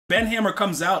Ben Hammer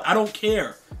comes out, I don't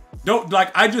care. Don't, like,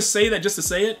 I just say that just to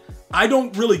say it. I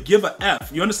don't really give a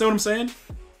F. You understand what I'm saying?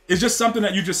 It's just something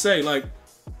that you just say, like,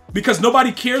 because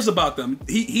nobody cares about them.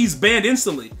 He's banned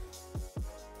instantly.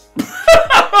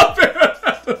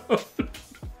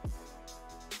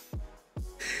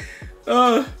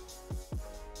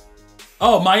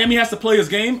 Oh, Miami has to play his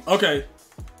game? Okay.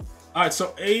 Alright,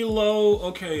 so Alo,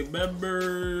 okay,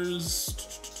 members.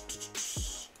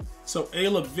 So A.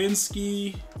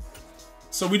 Levinsky.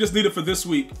 So we just need it for this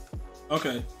week.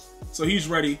 Okay. So he's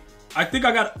ready. I think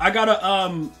I gotta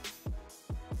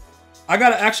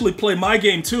actually play my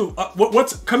game too.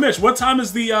 What's Kamish, what time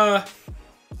is the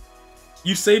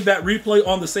you saved that replay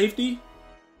on the safety?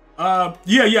 Yeah,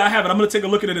 I have it. I'm gonna take a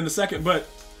look at it in a second, but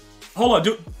hold on,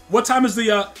 dude. What time is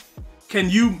the can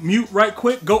you mute right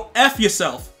quick? Go F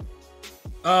yourself.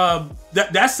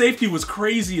 That safety was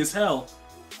crazy as hell.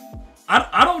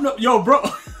 I don't know, yo, bro.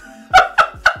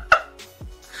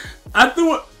 I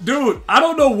threw it, dude. I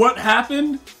don't know what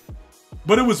happened,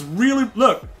 but it was really,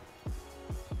 look.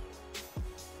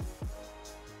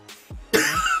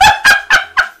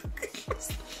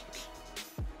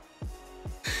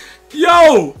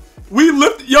 Yo,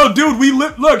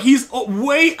 dude, look, he's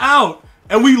way out,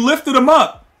 and we lifted him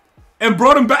up and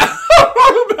brought him back,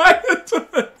 into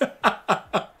it.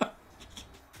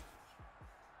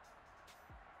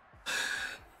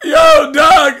 Yo,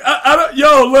 dog, I don't,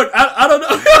 yo, look, I don't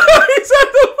know. He's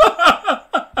at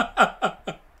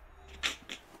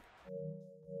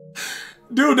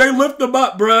the dude, they lifted him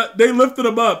up, bruh. They lifted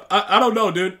him up. I don't know,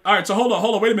 dude. All right, so hold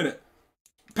on, wait a minute.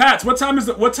 Pats, what time is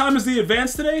the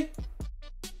advance today?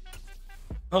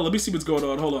 Oh, let me see what's going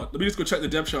on. Hold on. Let me just go check the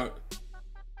depth chart.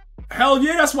 Hell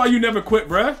yeah, that's why you never quit,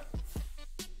 bruh.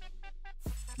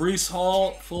 Brees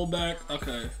Hall, fullback.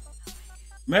 Okay.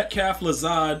 Metcalf,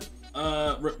 Lazard,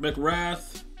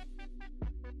 McRath.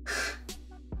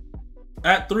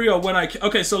 At 3 or when I...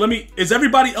 Okay, so let me... Is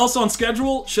everybody else on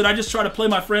schedule? Should I just try to play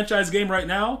my franchise game right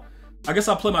now? I guess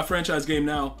I'll play my franchise game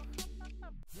now.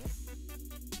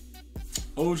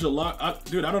 Oja,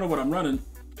 dude, I don't know what I'm running.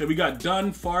 Okay, we got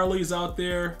Dunn, Farley's out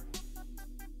there.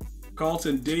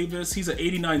 Carlton Davis, he's at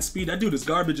 89 speed. That dude is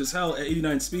garbage as hell at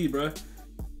 89 speed, bruh.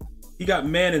 He got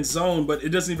man and zone, but it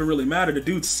doesn't even really matter. The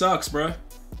dude sucks, bruh.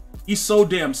 He's so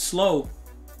damn slow.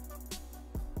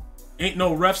 Ain't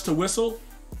no refs to whistle.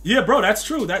 Yeah, bro, that's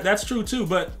true. That's true too,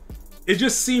 but it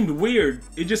just seemed weird.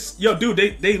 It just, yo, dude,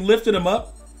 they lifted him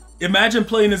up. Imagine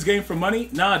playing this game for money.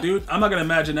 Nah, dude, I'm not gonna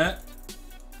imagine that.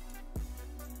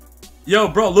 Yo,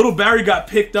 bro, little Barry got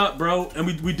picked up, bro, and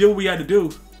we did what we had to do.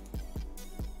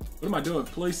 What am I doing?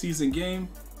 Play season game.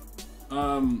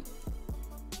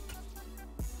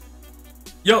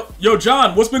 Yo,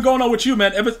 John, what's been going on with you,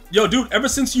 man? Ever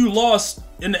since you lost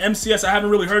in the MCS, I haven't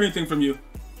really heard anything from you.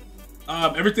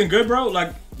 Everything good, bro?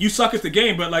 Like, you suck at the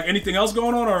game, but like anything else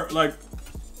going on, or like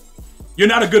you're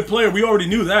not a good player? We already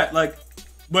knew that. Like,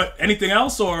 but anything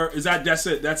else, or is that's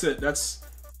it? That's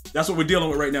what we're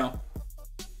dealing with right now.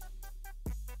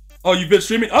 Oh, you've been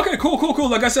streaming? Okay, cool.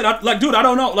 Like I said, dude, I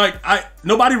don't know. Like,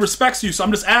 nobody respects you, so I'm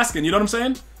just asking. You know what I'm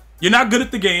saying? You're not good at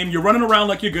the game. You're running around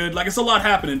like you're good. Like, it's a lot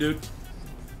happening, dude.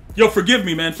 Yo, forgive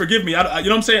me, man. Forgive me. You know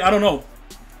what I'm saying? I don't know.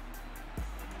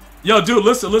 Yo, dude,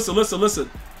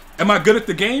 listen. Am I good at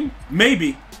the game?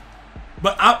 Maybe.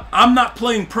 But I'm not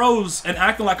playing pros and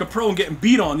acting like a pro and getting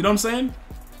beat on. You know what I'm saying?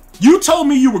 You told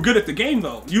me you were good at the game,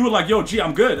 though. You were like, yo, G,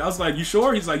 I'm good. I was like, you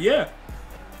sure? He's like, yeah.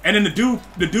 And then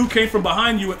the dude came from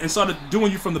behind you and started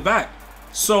doing you from the back.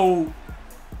 So,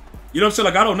 you know what I'm saying?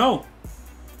 Like, I don't know.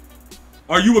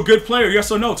 Are you a good player?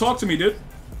 Yes or no? Talk to me, dude.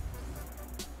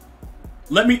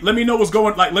 Let me know what's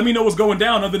going, like, let me know what's going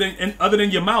down other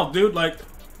than your mouth, dude. Like,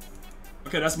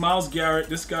 okay, that's Myles Garrett.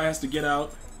 This guy has to get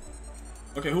out.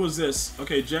 Okay, who is this?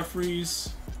 Okay,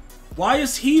 Jeffries. Why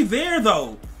is he there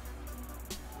though?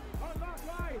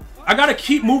 I gotta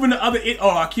keep moving the other. Oh,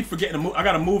 I keep forgetting to move. I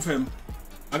gotta move him.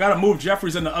 I gotta move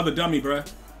Jeffries and the other dummy, bruh.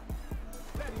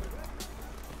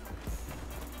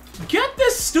 Get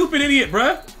this stupid idiot,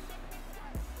 bruh.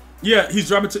 Yeah, he's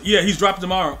dropping. He's dropping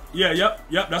tomorrow. Yeah,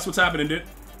 yep. That's what's happening, dude.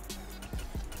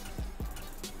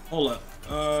 Hold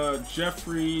up.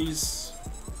 Jeffries.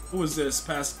 Who is this?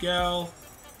 Pascal.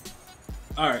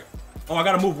 All right. Oh, I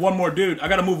gotta move one more dude.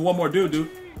 Dude.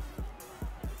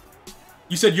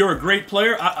 You said you're a great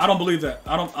player. I don't believe that.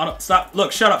 I don't. Stop.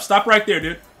 Look, shut up. Stop right there,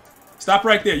 dude. Stop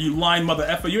right there, you lying mother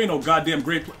effer. You ain't no goddamn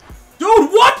great player. Dude,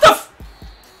 what the f—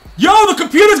 Yo, the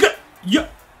computer's got— Yo.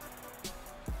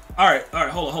 Alright,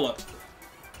 hold up.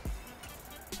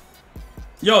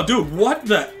 Yo, dude, what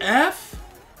the F?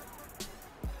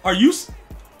 Are you—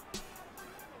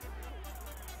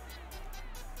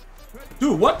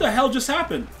 Dude, what the hell just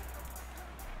happened?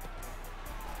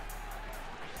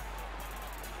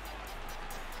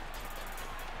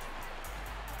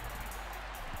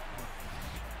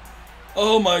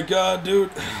 Oh my god, dude.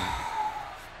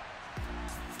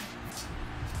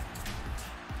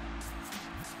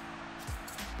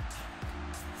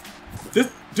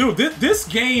 This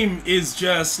game is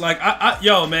just like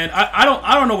yo man, I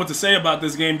don't know what to say about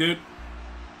this game, dude.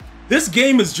 This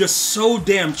game is just so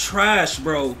damn trash,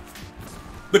 bro.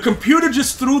 The computer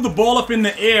just threw the ball up in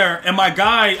the air, and my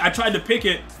guy, I tried to pick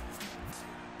it.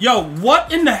 Yo,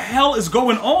 what in the hell is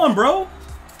going on, bro?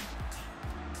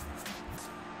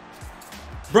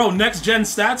 Bro, next gen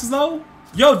stats though?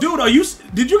 Yo, dude,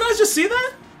 did you guys just see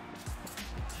that?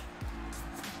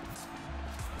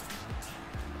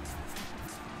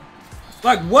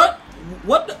 Like, what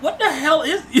the hell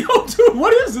is... Yo, dude,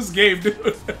 what is this game,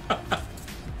 dude?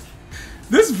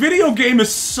 This video game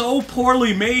is so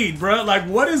poorly made, bruh. Like,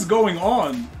 what is going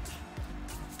on?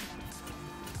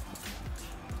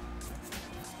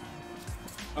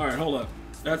 Alright, hold up.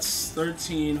 That's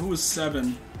 13. Who is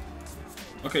 7?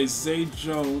 Okay, Zay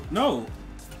Jones. No.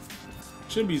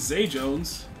 Shouldn't be Zay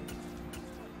Jones.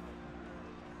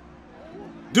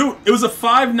 Dude, it was a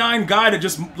 5'9" guy that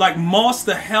just, like, mossed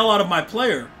the hell out of my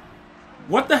player.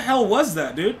 What the hell was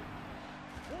that, dude?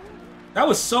 That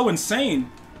was so insane.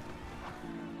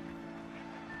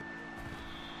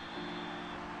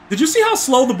 Did you see how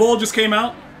slow the ball just came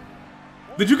out?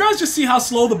 Did you guys just see how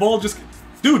slow the ball just...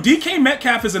 Dude, DK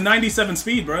Metcalf is a 97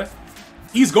 speed, bruh.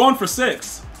 He's going for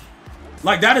 6.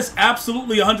 Like, that is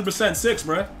absolutely 100% 6,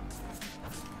 bruh.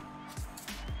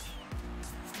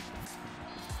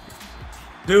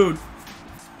 Dude.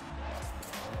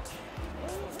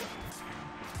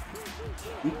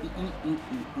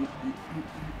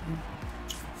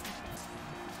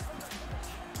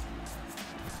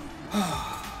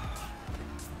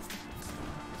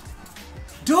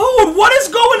 Dude, what is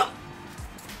going on?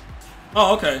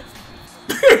 Oh, okay.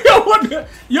 Yo,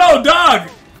 yo, dog.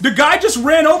 The guy just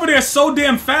ran over there so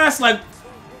damn fast, like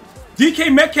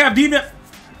DK Metcalf didn't.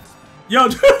 Yo,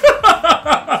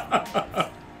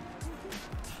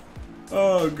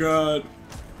 oh god,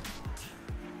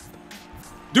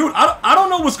 dude, I don't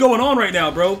know what's going on right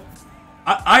now, bro.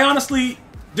 I honestly,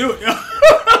 dude.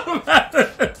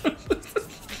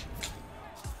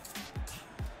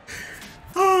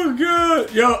 Oh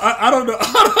god, yo, I don't know,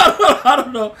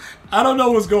 I don't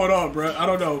know what's going on, bro. I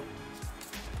don't know.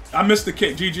 I missed the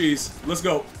kick. GG's. Let's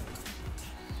go.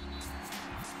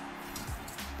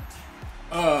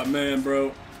 Oh, man,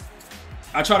 bro.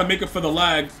 I tried to make it for the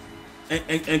lag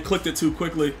and clicked it too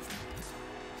quickly.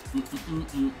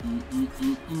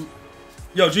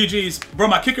 Yo, GG's. Bro,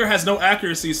 my kicker has no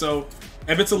accuracy, so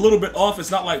if it's a little bit off, it's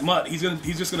not like Mutt. He's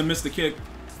just gonna miss the kick.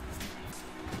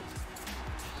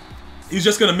 He's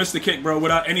just gonna miss the kick, bro,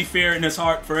 without any fear in his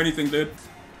heart for anything, dude.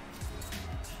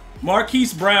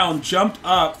 Marquise Brown jumped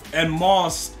up and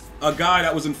mossed a guy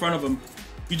that was in front of him.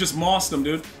 He just mossed him,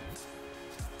 dude.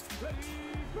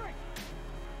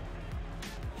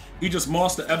 He just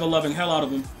mossed the ever-loving hell out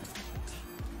of him.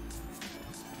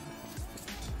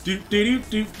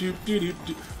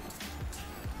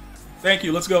 Thank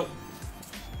you, let's go.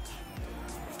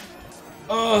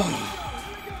 Oh.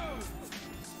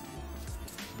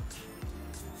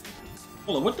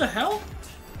 Hold on, what the hell?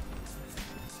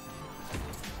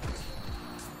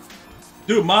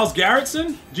 Dude, Myles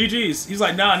Garrettson? GG's. He's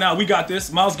like, nah, we got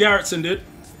this. Myles Garrettson, dude.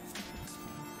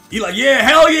 He like, yeah,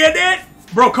 hell yeah,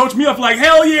 dude. Bro, coach me off like,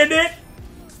 hell yeah, dude.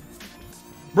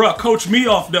 Bro, coach me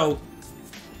off, though.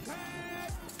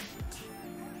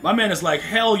 My man is like,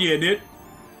 hell yeah, dude.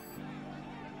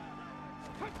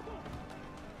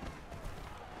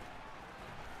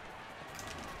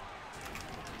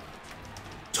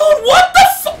 Dude, what the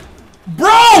fuck? Bro,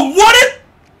 what is...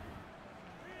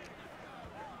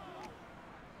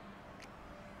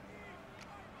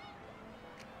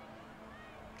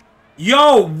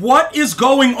 Yo, what is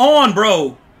going on,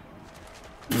 bro?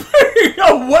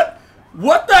 Yo,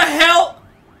 what the hell?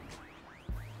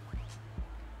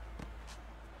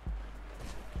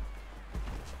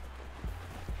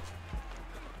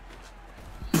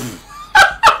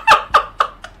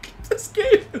 This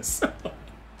game is so...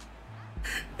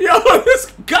 Yo,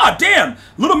 this... God damn!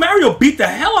 Little Mario beat the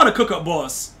hell out of Cook Up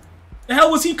Boss. The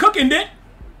hell was he cooking, dude?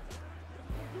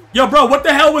 Yo, bro, what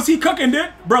the hell was he cooking,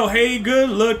 dude? Bro, hey, good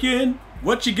looking.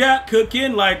 What you got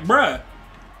cooking? Like, bruh.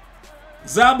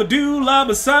 Zabadoo,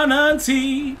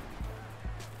 labasananti.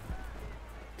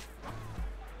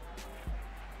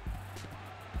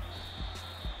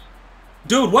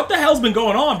 Dude, what the hell's been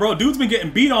going on, bro? Dude's been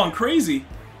getting beat on crazy.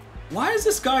 Why is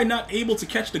this guy not able to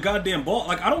catch the goddamn ball?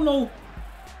 Like, I don't know.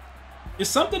 Is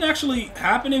something actually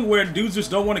happening where dudes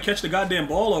just don't want to catch the goddamn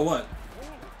ball or what?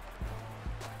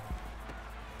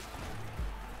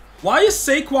 Why is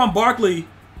Saquon Barkley...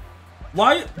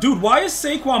 why is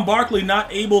Saquon Barkley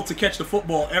not able to catch the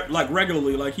football, like,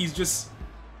 regularly? Like, he's just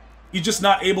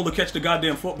not able to catch the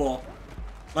goddamn football.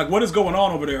 Like, what is going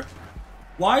on over there?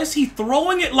 Why is he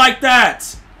throwing it like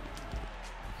that?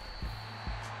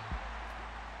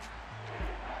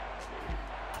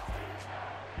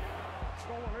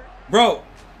 Bro,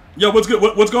 yo, what's good?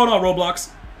 What's going on, Roblox?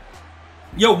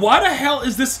 Yo, why the hell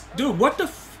is this... dude, what the...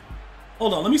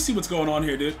 hold on, let me see what's going on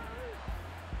here, dude.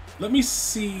 Let me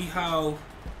see how...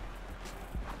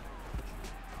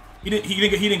 He didn't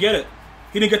get it.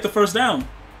 He didn't get the first down.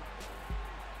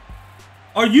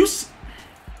 Are you...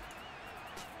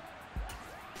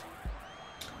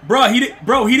 Bro, he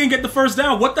didn't get the first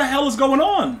down. What the hell is going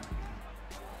on?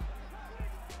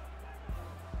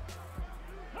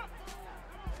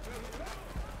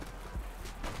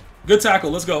 Good tackle.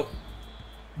 Let's go.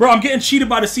 Bro, I'm getting cheated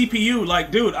by the CPU.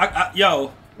 Like, dude,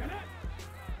 yo.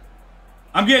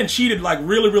 I'm getting cheated, like,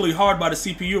 really, really hard by the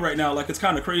CPU right now. Like, it's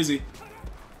kind of crazy.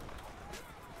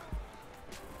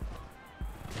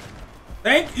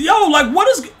 Yo, like, what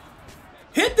is...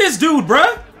 hit this dude,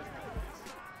 bruh.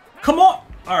 Come on.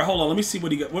 All right, hold on. Let me see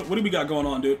what he got. What do we got going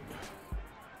on, dude?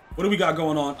 What do we got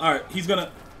going on? All right, he's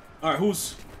gonna... all right,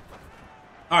 who's...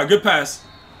 all right, good pass.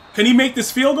 Can he make this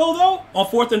field goal, though? On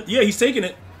 4th and... yeah, he's taking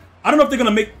it. I don't know if they're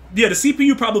gonna make... yeah, the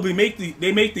CPU probably make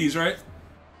these, right?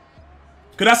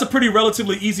 Because that's a pretty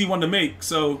relatively easy one to make,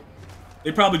 so...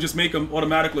 they probably just make them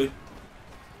automatically.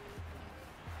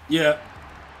 Yeah.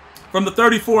 From the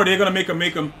 34, they're gonna make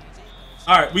them.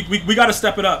 Alright, we gotta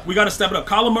step it up. We gotta step it up.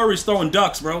 Kyler Murray's throwing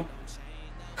ducks, bro.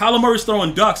 Kyler Murray's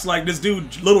throwing ducks like this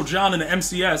dude, Little John in the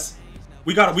MCS.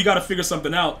 We gotta figure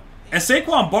something out. And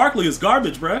Saquon Barkley is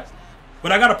garbage, bruh.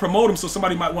 But I gotta promote him so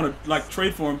somebody might want to, like,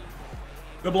 trade for him.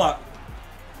 Good block.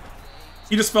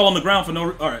 He just fell on the ground for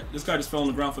no... alright, this guy just fell on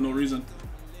the ground for no reason.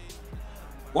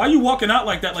 Why are you walking out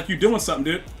like that, like you're doing something,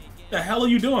 dude? What the hell are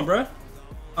you doing, bruh?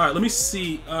 Alright, let me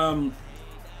see.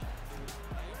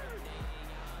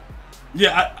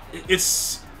 Yeah,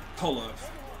 it's... hold up.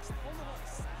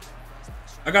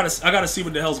 I gotta see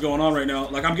what the hell's going on right now.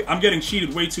 Like, I'm getting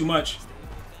cheated way too much.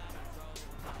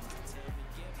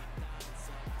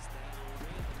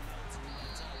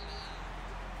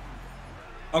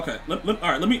 Okay,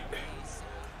 alright, let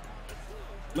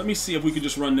me see if we can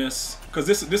just run this. Because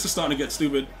this is starting to get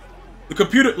stupid. The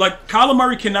computer, like, Kyler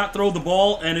Murray cannot throw the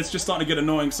ball, and it's just starting to get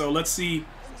annoying. So let's see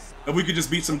if we could just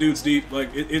beat some dudes deep. Like,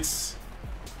 it's...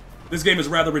 this game is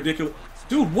rather ridiculous.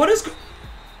 Dude, what is...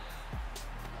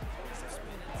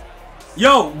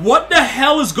 yo, what the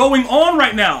hell is going on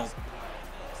right now?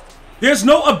 There's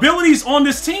no abilities on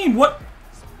this team. What...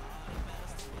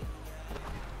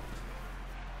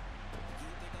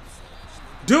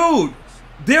 dude,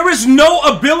 there is no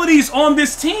abilities on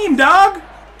this team, dog.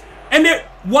 And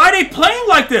why are they playing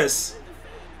like this?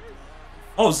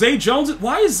 Oh, Zay Jones.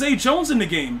 Why is Zay Jones in the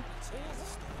game?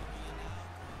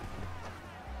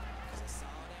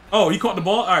 Oh, he caught the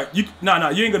ball? All right. Nah,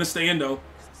 you ain't going to stay in, though.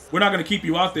 We're not going to keep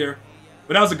you out there.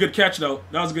 But that was a good catch, though.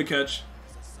 That was a good catch.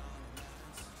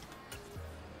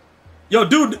 Yo,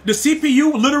 dude, the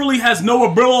CPU literally has no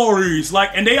abilities. Like,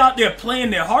 and they out there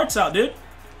playing their hearts out, dude.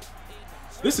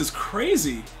 This is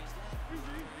crazy.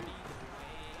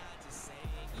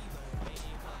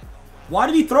 Why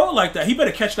did he throw it like that? He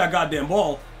better catch that goddamn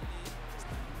ball.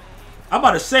 I'm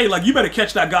about to say, like, you better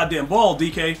catch that goddamn ball,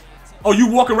 DK. Oh, you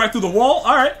walking right through the wall?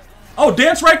 All right. Oh,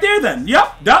 dance right there then.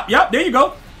 Yep, there you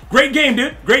go. Great game,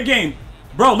 dude. Great game.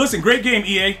 Bro, listen, great game,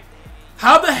 EA.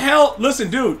 How the hell...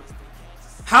 listen, dude.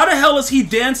 How the hell is he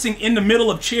dancing in the middle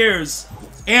of chairs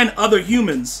and other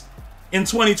humans in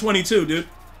 2022, dude?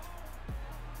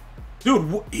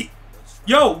 Dude,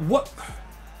 yo, what?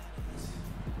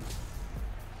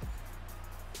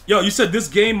 Yo, you said this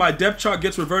game, my depth chart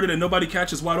gets reverted and nobody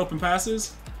catches wide open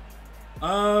passes?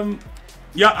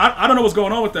 Yeah, I don't know what's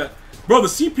going on with that. Bro, the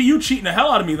CPU cheating the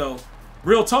hell out of me, though.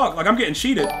 Real talk, like, I'm getting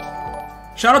cheated.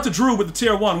 Shout out to Drew with the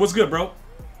tier 1. What's good, bro?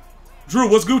 Drew,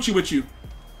 what's Gucci with you?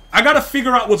 I gotta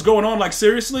figure out what's going on, like,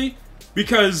 seriously,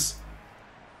 because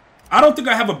I don't think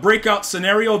I have a breakout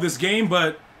scenario this game,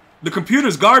 but the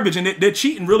computer's garbage, and they're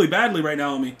cheating really badly right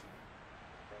now on me.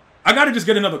 I gotta just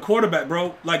get another quarterback,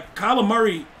 bro. Like, Kyler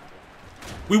Murray,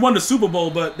 we won the Super Bowl,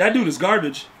 but that dude is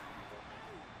garbage.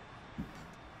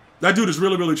 That dude is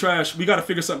really, really trash. We gotta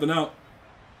figure something out.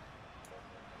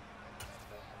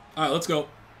 Alright, let's go.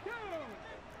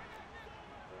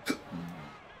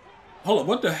 Hold up,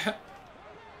 what the heck?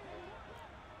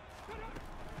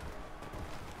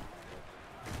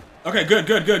 Okay, good,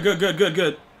 good, good, good, good, good,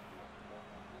 good.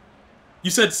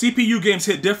 You said CPU games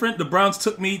hit different. The Browns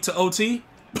took me to OT.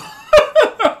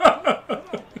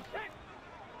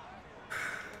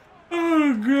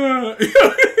 Oh god.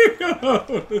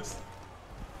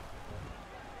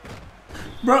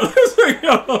 Bro, this thing,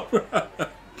 yo, bro.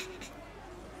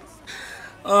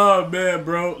 Oh man,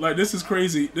 bro. Like this is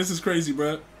crazy. This is crazy,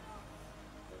 bro.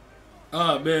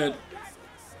 Oh man.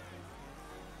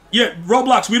 Yeah,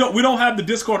 Roblox, we don't have the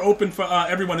Discord open for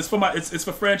everyone. It's for it's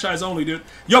for franchise only, dude.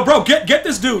 Yo, bro, get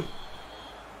this dude.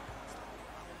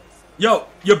 Yo,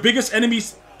 your biggest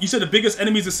enemies, you said the biggest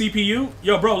enemies is CPU?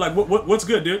 Yo, bro, like what's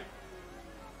good, dude?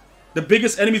 The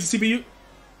biggest enemies is CPU?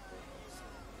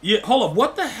 Yeah, hold up.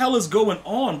 What the hell is going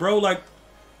on, bro? Like,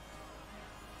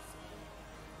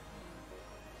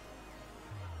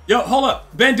 yo, hold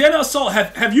up. Bandana Assault,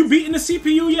 have you beaten the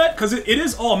CPU yet? Because it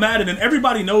is all Madden, and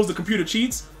everybody knows the computer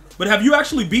cheats. But have you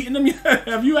actually beaten them yet?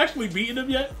 Have you actually beaten them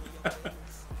yet?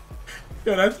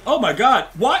 Yo, that's, oh my god.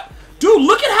 What? Dude,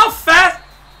 look at how fast.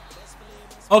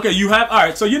 Okay, you have. All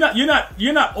right, so you're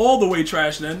not all the way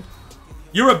trash then.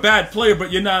 You're a bad player,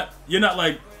 but you're not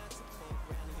like,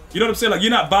 you know what I'm saying? Like, you're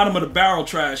not bottom of the barrel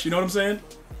trash. You know what I'm saying?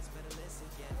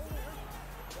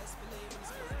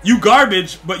 You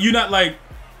garbage, but you're not like.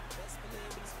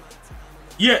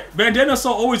 Yeah, Bandana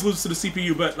Assault always loses to the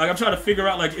CPU, but like I'm trying to figure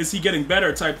out like, is he getting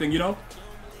better type thing, you know?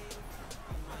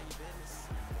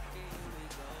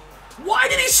 Why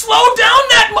did he slow down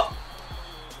that much?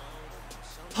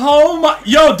 Oh my,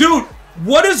 yo, dude,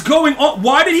 what is going on?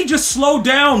 Why did he just slow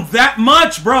down that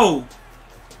much, bro?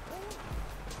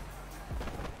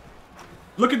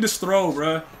 Look at this throw,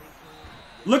 bruh.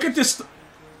 Look at this.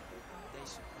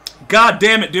 God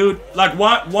damn it, dude. Like,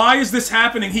 why is this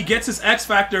happening? He gets his X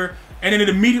Factor, and then it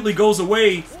immediately goes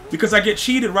away because I get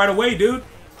cheated right away, dude.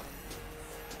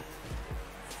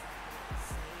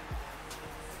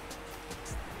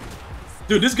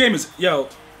 Dude, this game is, yo,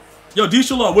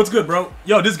 D-Shalom, what's good, bro?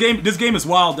 Yo, this game is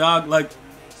wild, dog. Like,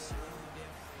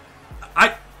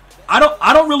 I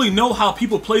don't really know how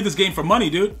people play this game for money,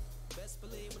 dude.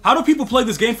 How do people play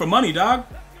this game for money, dog?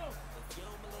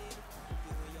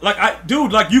 Like,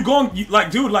 dude, like you going,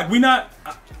 like, dude, like we not.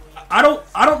 I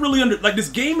don't really like this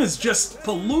game is just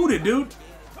polluted, dude.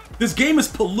 This game is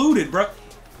polluted, bro.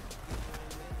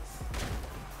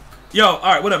 Yo, all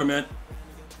right, whatever, man.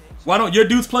 Why don't your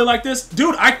dudes play like this,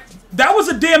 dude? That was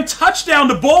a damn touchdown.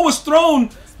 The ball was thrown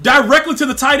directly to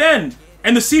the tight end,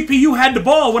 and the CPU had the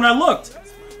ball when I looked.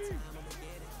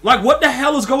 Like, what the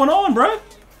hell is going on, bro?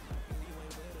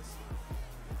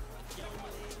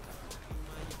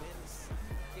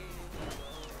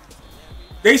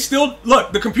 They still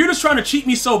look. The computer's trying to cheat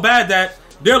me so bad that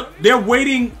they're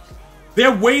waiting.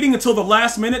 They're waiting until the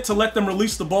last minute to let them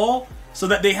release the ball so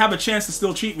that they have a chance to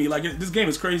still cheat me. Like this game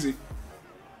is crazy.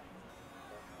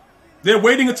 They're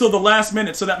waiting until the last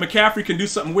minute so that McCaffrey can do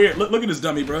something weird. Look at this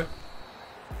dummy, bro.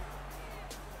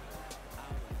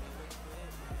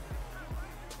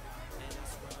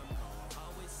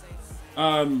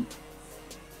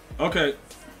 Okay.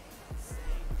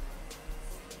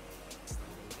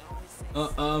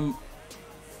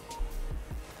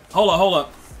 Hold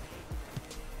up.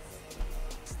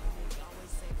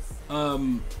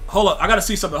 Hold up. I gotta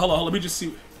see something. Hold on. Let me just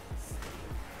see.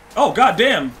 Oh,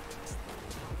 goddamn.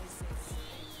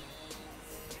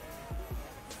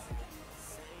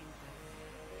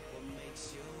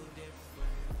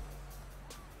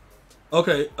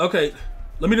 Okay.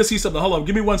 Let me just see something. Hold on.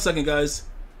 Give me 1 second, guys.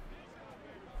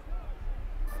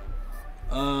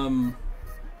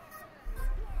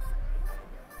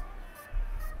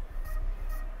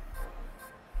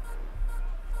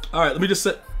 All right, let me just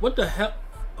set. What the hell?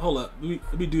 Hold up.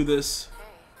 Let me do this.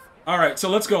 All right, so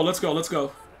let's go.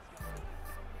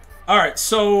 All right,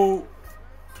 so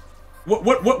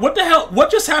what the hell? What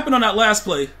just happened on that last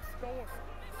play?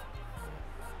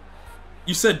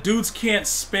 You said dudes can't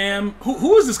spam.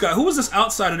 Who is this guy? Who is this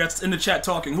outsider that's in the chat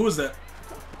talking? Who is that?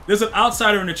 There's an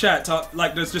outsider in the chat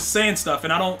that's just saying stuff,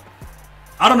 and I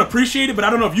don't appreciate it, but I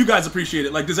don't know if you guys appreciate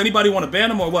it. Like, does anybody want to ban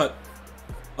him or what?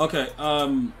 Okay.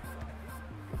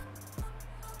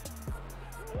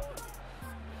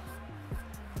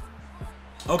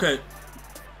 Okay.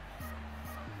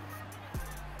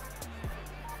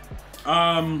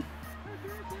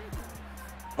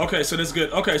 Okay, so that's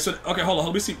good. Okay, hold on.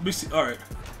 Let me see. All right.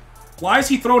 Why is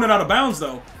he throwing it out of bounds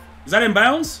though? Is that in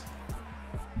bounds?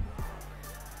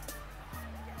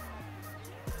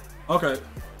 Okay.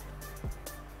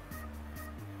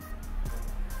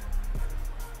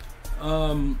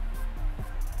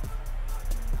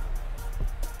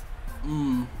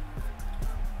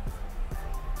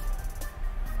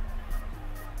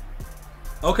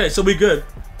 Okay, so we good.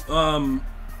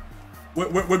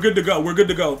 We're good to go. We're good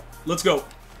to go. Let's go.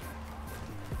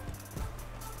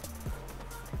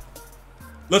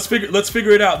 Let's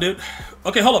figure it out, dude.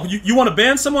 Okay, hold up. You want to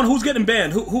ban someone? Who's getting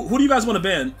banned? Who do you guys want to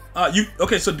ban?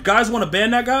 Okay? So guys want to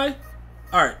ban that guy?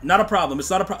 All right, not a problem. It's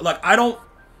not a problem. Like I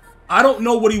don't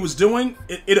know what he was doing.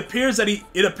 It appears that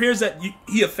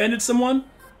he offended someone.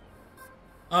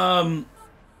 Like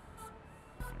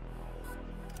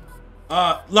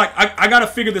I gotta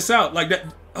figure this out. Like that.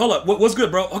 Hold up. What's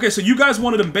good, bro? Okay, so you guys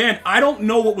wanted him banned. I don't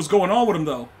know what was going on with him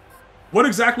though. What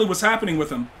exactly was happening with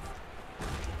him?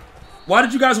 Why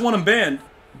did you guys want him banned?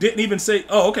 Didn't even say.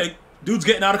 Oh, okay. Dude's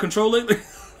getting out of control lately. D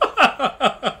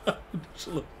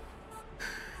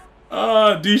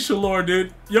Shalor,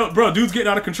 dude. Yo, bro, dude's getting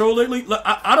out of control lately. Like,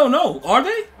 I don't know. Are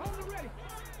they?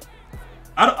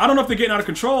 I don't know if they're getting out of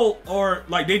control or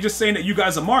like they just saying that you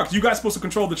guys are marked. You guys supposed to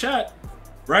control the chat,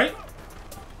 right?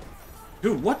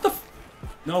 Dude, what the?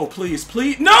 No, please,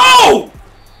 please, no!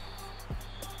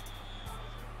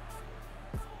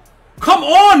 Come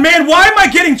on, man. Why am I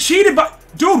getting cheated by?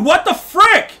 Dude, what the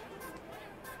frick?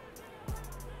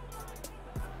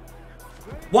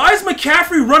 Why is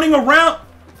McCaffrey running around?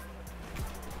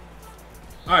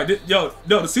 Alright, yo,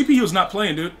 no, the CPU is not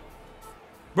playing, dude.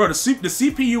 Bro, the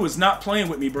CPU is not playing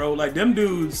with me, bro. Like, them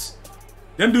dudes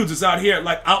is out here,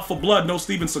 like, out for blood, no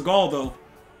Steven Seagal, though.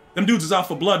 Them dudes is out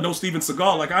for blood, no Steven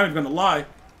Seagal. Like, I ain't gonna lie.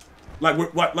 Like,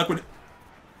 what?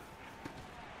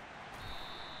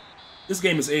 This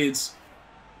game is AIDS.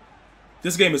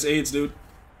 This game is AIDS, dude.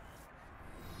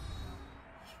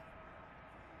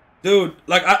 Dude,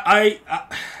 like,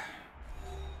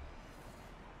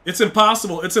 it's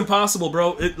impossible. It's impossible,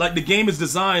 bro. Like, the game is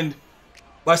designed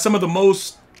by some of the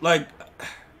most, like,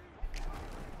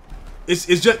 it's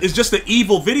just the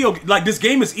evil video. Like, this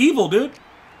game is evil, dude.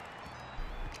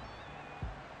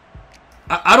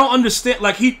 I don't understand.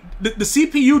 Like, the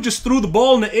CPU just threw the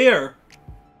ball in the air.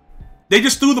 They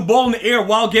just threw the ball in the air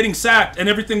while getting sacked, and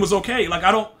everything was okay. Like,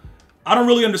 I don't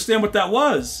really understand what that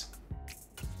was.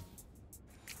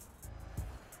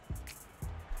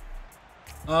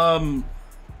 I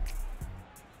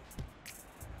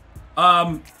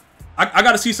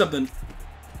gotta see something.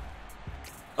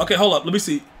 Okay, hold up. Let me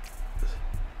see.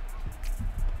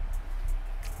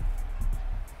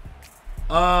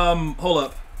 Hold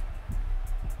up.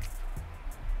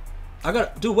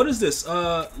 Dude, what is this?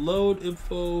 Load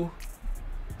info.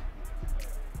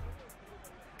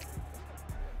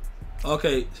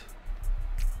 Okay.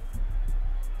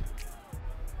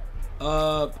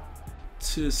 To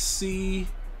see.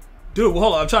 Dude, well,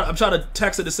 hold on. I'm trying to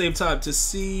text at the same time. To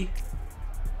see.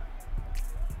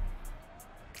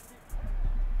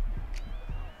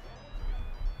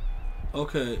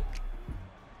 Okay.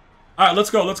 All right, let's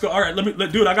go. Let's go. All right,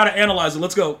 dude, I gotta analyze it.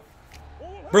 Let's go.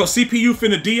 Bro, CPU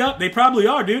finna D up? They probably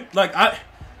are, dude. Like,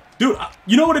 dude,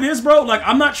 you know what it is, bro? Like,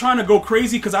 I'm not trying to go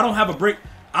crazy because I don't have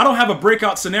a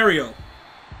breakout scenario.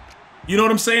 You know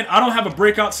what I'm saying? I don't have a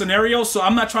breakout scenario, so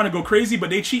I'm not trying to go crazy, but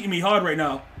they cheating me hard right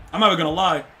now. I'm not even gonna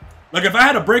lie. Like, if I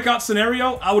had a breakout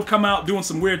scenario, I would come out doing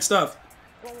some weird stuff.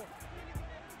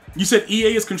 You said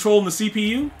EA is controlling the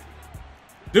CPU?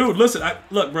 Dude, listen,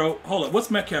 look, bro, hold up.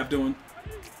 What's Metcalf doing?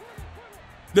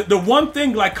 The one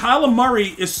thing, like, Kyler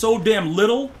Murray is so damn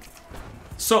little.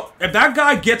 So, if that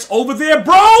guy gets over there,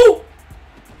 bro!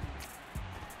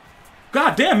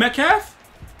 God damn, Metcalf.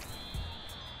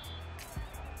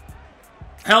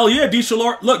 Hell yeah, D.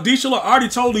 Shalor. Look, D. Shalor, I already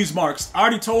told these marks. I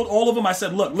already told all of them. I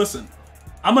said, look, listen.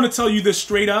 I'm going to tell you this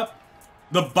straight up.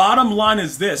 The bottom line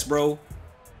is this, bro.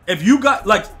 If you got,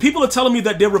 like, people are telling me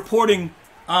that they're reporting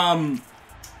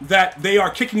that they are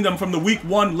kicking them from the Week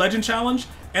 1 Legend Challenge.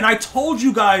 And I told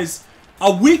you guys a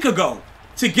week ago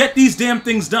to get these damn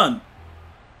things done.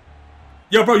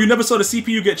 Yo, bro, you never saw the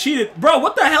CPU get cheated. Bro,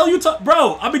 what the hell you talk?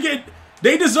 Bro,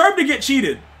 they deserve to get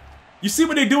cheated. You see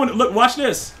what they're doing? Look, watch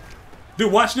this. Dude,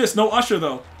 watch this. No Usher,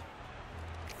 though.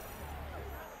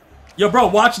 Yo, bro,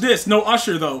 watch this. No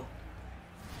Usher, though.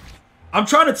 I'm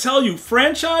trying to tell you,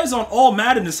 franchise on all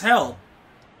Madden is hell.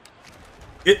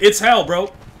 It's hell,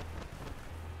 bro.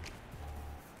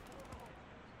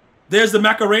 There's the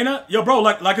Macarena. Yo, bro,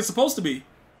 like it's supposed to be.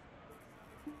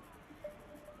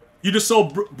 You just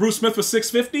sold Bruce Smith for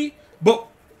 $650, but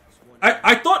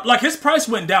I thought like his price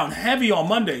went down heavy on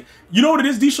Monday. You know what it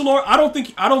is, D. Shalor? I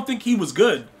don't think he was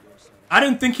good. I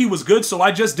didn't think he was good, so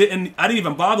I didn't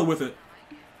even bother with it.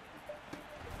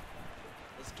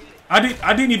 I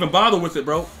didn't even bother with it,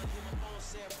 bro.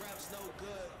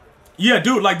 Yeah,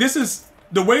 dude, like this is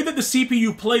the way that the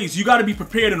CPU plays. You got to be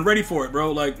prepared and ready for it,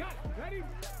 bro. Like.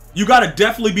 You gotta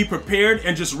definitely be prepared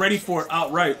and just ready for it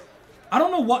outright. I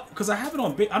don't know what, because I have it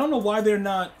on big. I don't know why they're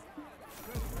not.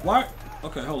 Why?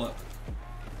 Okay, hold up.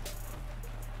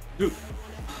 Dude.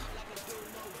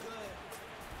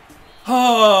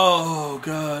 Oh,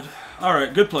 God. All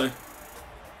right, good play.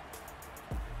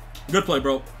 Good play,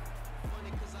 bro.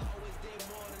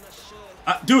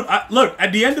 Dude, look,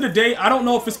 at the end of the day, I don't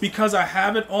know if it's because I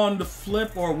have it on the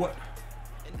flip or what.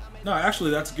 No,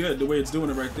 actually, that's good, the way it's doing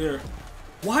it right there.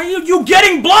 Why are you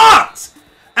getting blocked?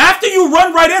 After you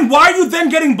run right in, why are you then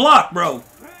getting blocked, bro?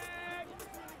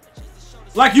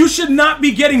 Like, you should not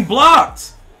be getting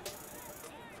blocked.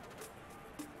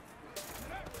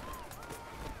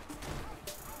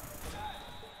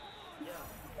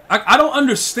 I don't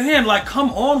understand. Like,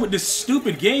 come on with this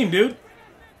stupid game, dude.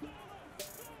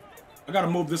 I gotta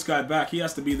move this guy back. He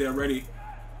has to be there ready.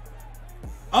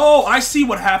 Oh, I see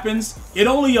what happens. It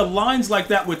only aligns like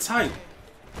that with type.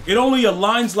 It only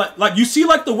aligns like you see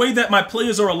like the way that my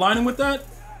players are aligning with that?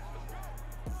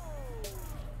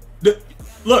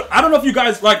 Look, I don't know if you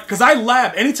guys like, because I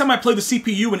lab. Anytime I play the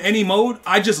CPU in any mode,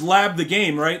 I just lab the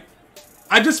game, right?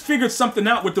 I just figured something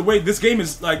out with the way this game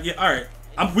is like, yeah, all right.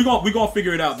 We gonna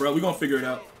figure it out, bro. We gonna figure it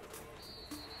out.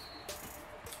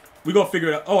 We gonna figure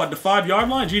it out. Oh, at the 5-yard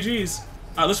line, GG's.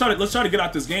 All right, let's try to get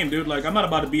out this game, dude. Like, I'm not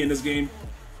about to be in this game.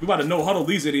 We about to no huddle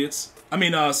these idiots. I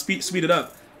mean, speed it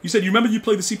up. You said you remember you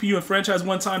played the CPU in franchise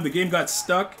one time. The game got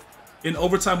stuck in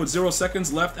overtime with 0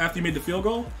 seconds left after you made the field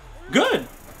goal. Good.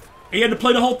 And you had to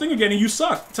play the whole thing again, and you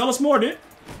suck. Tell us more, dude.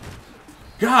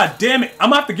 God damn it! I'm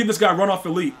gonna have to give this guy run off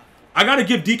elite. I gotta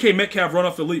give DK Metcalf run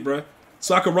off elite, bro,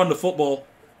 so I can run the football.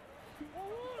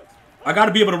 I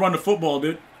gotta be able to run the football,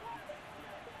 dude.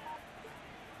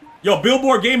 Yo,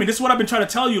 Billboard Gaming, this is what I've been trying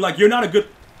to tell you. Like, you're not a good...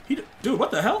 Dude,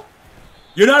 what the hell?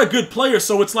 You're not a good player,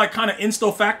 so it's like kind of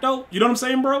insto facto. You know what I'm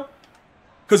saying, bro?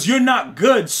 Because you're not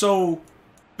good, so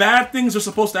bad things are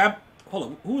supposed to happen. Hold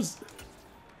on, who's...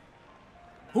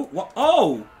 Who? What?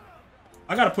 Oh!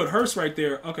 I gotta put Hurst right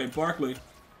there. Okay, Barkley.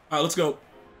 All right, let's go.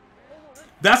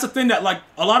 That's the thing that, like,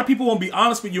 a lot of people won't be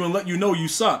honest with you and let you know you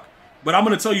suck. But I'm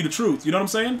gonna tell you the truth. You know what I'm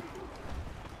saying?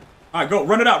 All right, go.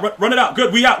 Run it out. Run it out.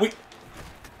 Good. We out.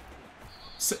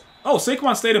 Oh,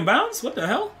 Saquon stayed in bounds? What the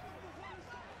hell?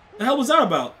 The hell was that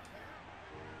about?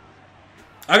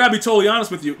 I gotta be totally honest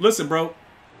with you. Listen, bro.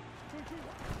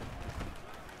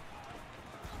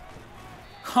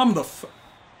 Come the f...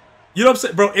 You know what I'm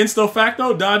saying? Bro, insto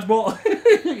facto, dodgeball.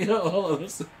 Yo, hold on.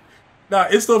 Listen. Nah,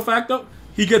 insto facto.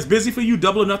 He gets busy for you,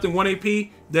 double or nothing, 1 AP,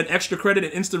 then extra credit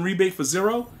and instant rebate for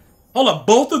 0. Hold up,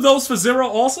 both of those for 0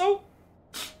 also?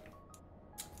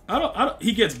 I don't,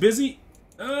 he gets busy.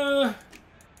 I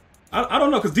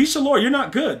don't know, because DeShalor, you're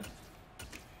not good.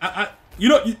 You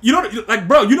know, like,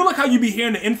 bro, you know, like how you be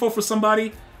hearing the info for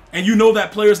somebody and you know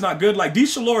that player's not good? Like,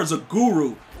 DeShalor is a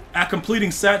guru at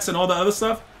completing sets and all the other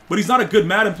stuff, but he's not a good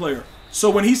Madden player. So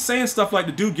when he's saying stuff like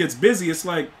the dude gets busy, it's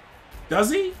like,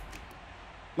 does he?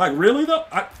 Like, really, though?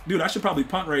 Dude, I should probably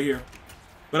punt right here,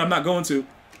 but I'm not going to.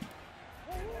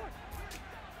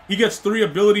 He gets 3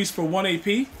 abilities for 1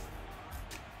 AP.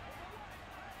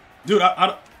 Dude,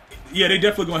 yeah, they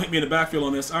definitely gonna hit me in the backfield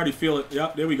on this. I already feel it.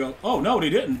 Yep, there we go. Oh no, they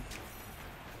didn't.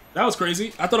 That was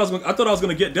crazy. I thought I was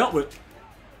gonna get dealt with.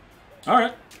 All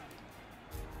right.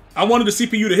 I wanted the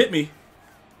CPU to hit me.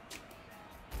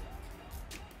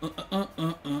 All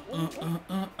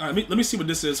right, let me see what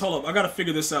this is. Hold up, I gotta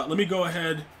figure this out. Let me go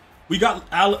ahead. We got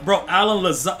Alan, bro. Alan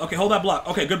Lazar. Okay, hold that block.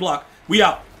 Okay, good block. We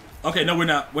out. Okay, no, we're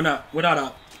not. We're not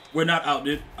out. We're not out,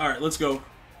 dude. All right, let's go.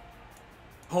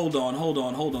 Hold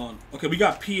on. Okay, we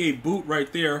got PA boot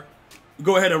right there.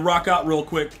 Go ahead and rock out real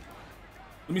quick.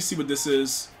 Let me see what this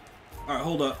is. All right,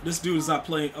 hold up. This dude is not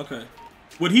playing. Okay,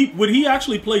 would he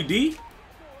actually play D?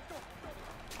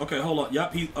 Okay, hold on.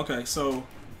 Yep, okay. So,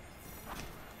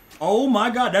 oh my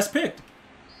God, that's picked.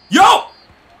 Yo,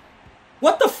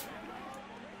 what the?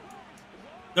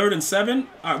 3rd and 7.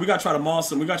 All right, we gotta try to moss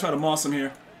him. We gotta try to moss him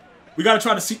here. We gotta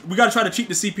try to cheat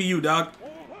the CPU, dog.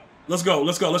 Let's go.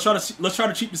 Let's try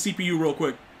to cheat the CPU real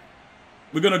quick.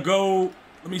 We're gonna go.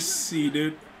 Let me see,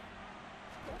 dude.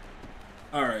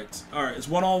 All right. It's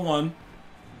 1-on-1,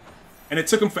 and it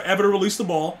took him forever to release the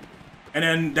ball, and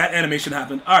then that animation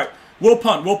happened. All right, we'll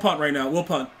punt. We'll punt right now. We'll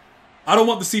punt. I don't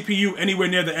want the CPU anywhere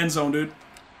near the end zone, dude.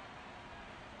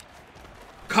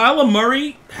 Kyler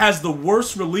Murray has the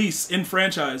worst release in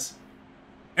franchise,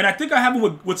 and I think I have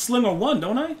him with Slinger 1,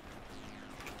 don't I?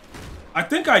 I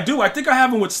think I do. I think I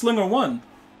have him with Slinger 1.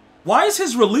 Why is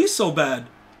his release so bad?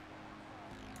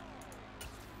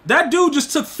 That dude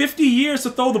just took 50 years to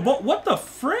throw the ball. What the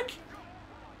frick?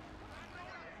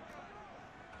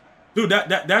 Dude,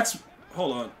 that's...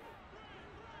 Hold on.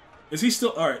 Is he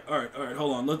still? All right, all right, all right.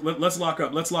 Hold on. Let's lock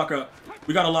up. Let's lock up.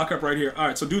 We gotta lock up right here. All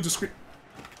right. So dude's a screen.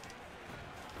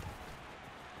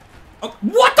 Oh,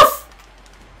 what the?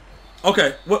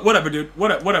 Okay. Whatever, dude.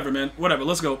 Whatever, man. Whatever.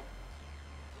 Let's go.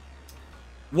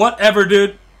 Whatever,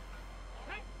 dude.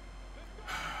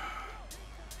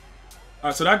 All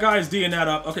right. So that guy is D'ing that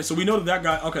up. Okay. So we know that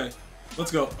guy. Okay.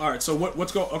 Let's go. All right. So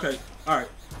what's go? Okay. All right.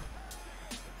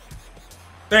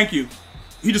 Thank you.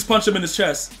 He just punched him in his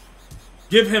chest.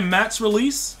 Give him Matt's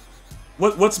release.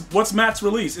 What's Matt's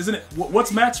release? Isn't it?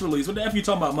 What's Matt's release? What the F you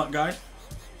talking about, Mutt Guy?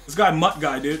 This guy Mutt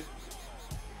Guy, dude.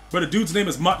 But the dude's name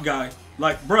is Mutt Guy.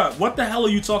 Like, bruh, what the hell are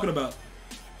you talking about?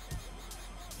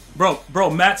 Bro,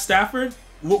 Matt Stafford?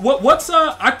 What's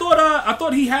I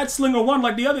thought he had Slinger 1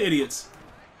 like the other idiots.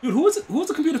 Dude, who's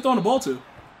the computer throwing the ball to?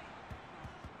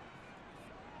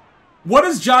 What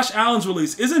is Josh Allen's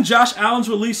release? Isn't Josh Allen's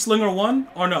release Slinger 1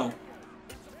 or no?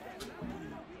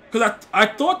 Because I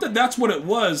thought that's what it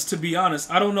was, to be honest.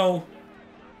 I don't know.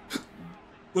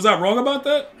 Was I wrong about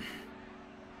that?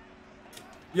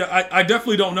 Yeah, I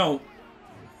definitely don't know.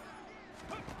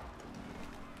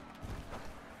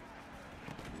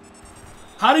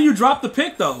 How do you drop the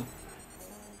pick, though?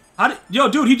 Yo,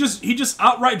 dude, he just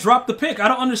outright dropped the pick. I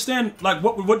don't understand, like,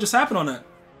 what just happened on that.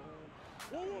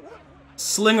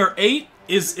 Slinger 8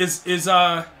 is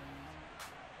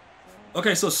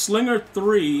okay, so Slinger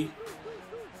 3...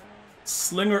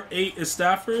 Slinger 8 is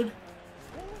Stafford.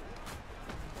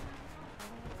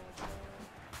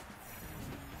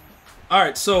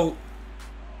 Alright, so...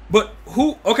 But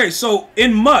who... Okay, so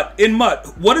in Mutt,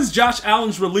 what is Josh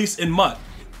Allen's release in Mutt?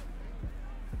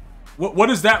 What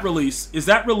is that release? Is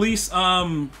that release,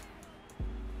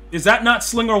 is that not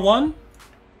Slinger 1?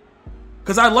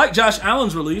 Because I like Josh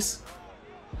Allen's release.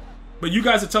 But you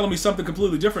guys are telling me something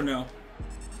completely different now.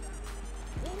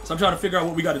 So I'm trying to figure out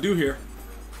what we got to do here.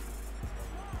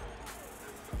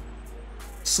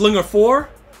 Slinger 4?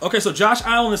 Okay, so Josh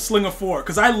Allen is Slinger 4.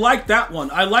 Because I like that one.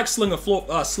 I like Slinger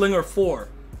 4.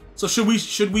 So should we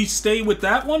stay with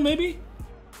that one, maybe?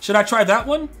 Should I try that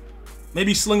one?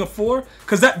 Maybe Slinger 4?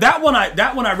 Because that one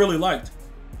I really liked.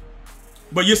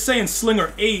 But you're saying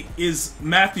Slinger 8 is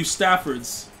Matthew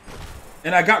Stafford's.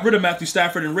 And I got rid of Matthew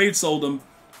Stafford and raid sold him.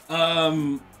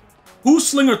 Who's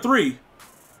Slinger 3?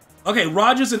 Okay,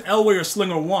 Rodgers and Elway are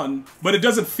Slinger 1. But it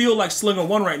doesn't feel like Slinger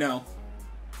 1 right now.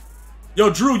 Yo,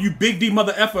 Drew, you big D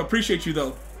mother effer. Appreciate you,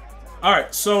 though.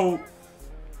 Alright, so...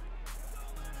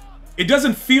 It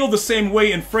doesn't feel the same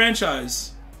way in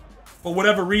franchise. For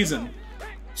whatever reason.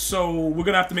 So, we're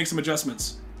gonna have to make some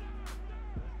adjustments.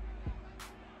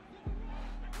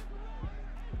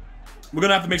 We're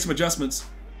gonna have to make some adjustments.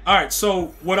 Alright, so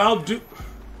what I'll do...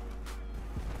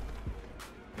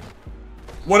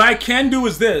 What I can do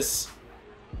is this.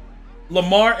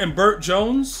 Lamar and Burt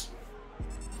Jones...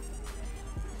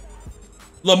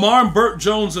 Lamar and Burt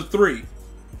Jones are 3.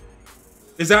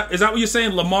 Is that what you're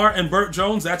saying? Lamar and Burt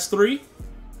Jones, that's 3?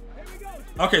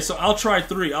 Okay, so I'll try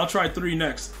 3. I'll try 3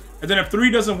 next. And then if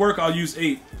 3 doesn't work, I'll use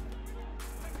 8.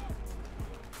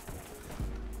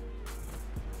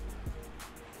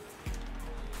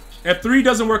 If 3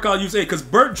 doesn't work, I'll use 8. Because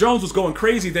Burt Jones was going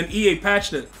crazy, then EA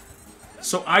patched it.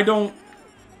 So I don't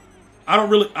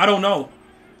know.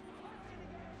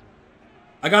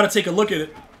 I gotta take a look at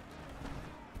it.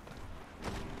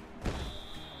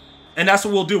 And that's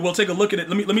what we'll do. We'll take a look at it.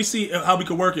 Let me see how we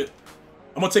can work it.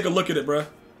 I'm gonna take a look at it, bruh.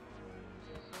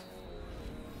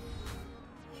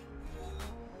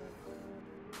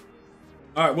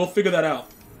 All right, we'll figure that out.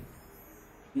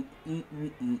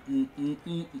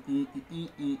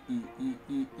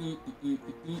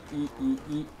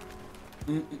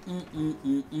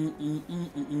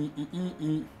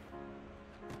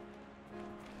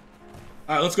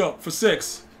 All right, let's go for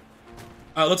 6.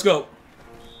 All right, let's go.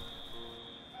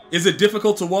 Is it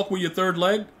difficult to walk with your third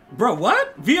leg? Bro,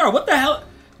 what? VR, what the hell?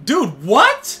 Dude,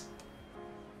 what?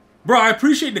 Bro, I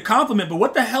appreciate the compliment, but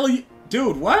what the hell are you...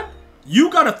 Dude, what?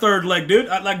 You got a third leg, dude.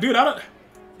 Like, dude, I don't...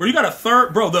 Bro, you got a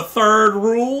third... Bro, the third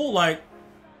rule? Like...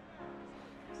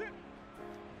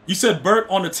 You said Burt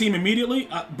on the team immediately?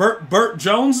 Burt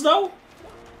Jones, though?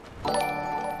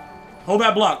 Hold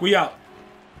that block. We out.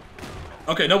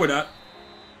 Okay, no, we're not.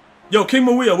 Yo, King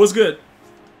Maria, what's good?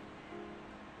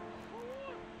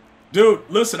 Dude,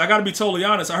 listen, I gotta be totally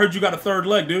honest. I heard you got a third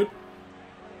leg, dude.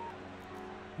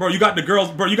 Bro, you got the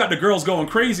girls going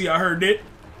crazy. I heard it.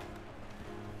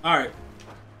 Alright.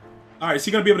 Alright, is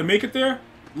he gonna be able to make it there?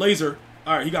 Laser.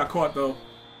 Alright, he got caught though.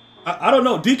 I don't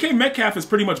know. DK Metcalf is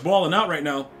pretty much balling out right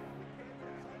now.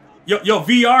 Yo,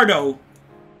 VR though.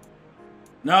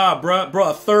 Nah, bro,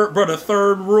 the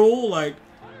third rule, like.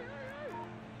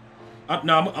 I'm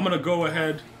gonna go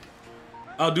ahead.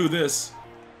 I'll do this.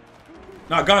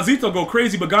 Now, Gonzito go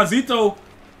crazy, but Gonzito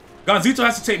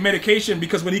has to take medication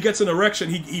because when he gets an erection,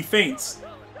 he faints.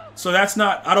 So that's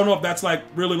not, I don't know if that's like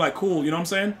really like cool, you know what I'm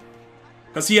saying?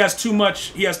 Because he has too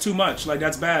much, like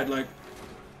that's bad, like.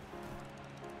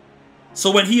 So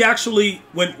when he actually,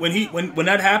 when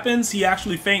that happens, he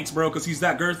actually faints, bro, because he's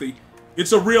that girthy.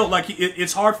 It's a real, like,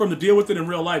 it's hard for him to deal with it in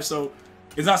real life, so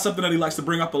it's not something that he likes to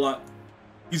bring up a lot.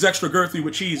 He's extra girthy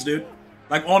with cheese, dude.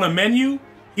 Like, on a menu,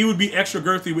 he would be extra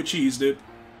girthy with cheese, dude.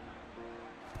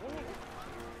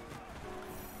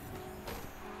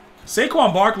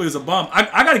 Saquon Barkley is a bum.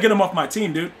 I gotta get him off my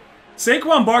team, dude.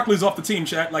 Saquon Barkley's off the team,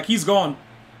 chat. Like, he's gone.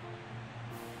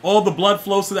 All the blood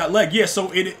flows to that leg. Yeah,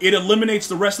 so it eliminates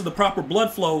the rest of the proper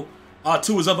blood flow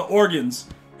to his other organs.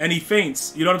 And he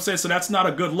faints. You know what I'm saying? So that's not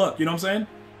a good look. You know what I'm saying?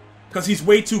 Because he's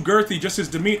way too girthy. Just his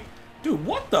demeanor. Dude,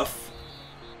 what the f...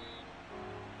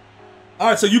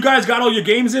 Alright, so you guys got all your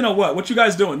games in or what? What you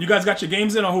guys doing? You guys got your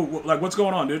games in or who? Like, what's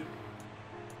going on, dude?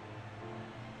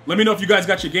 Let me know if you guys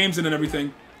got your games in and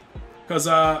everything. Because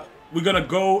we're going to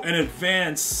go and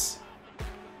advance.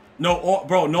 No,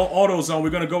 bro, no auto zone.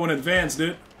 We're going to go in advance,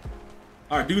 dude.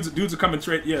 Alright, dudes are coming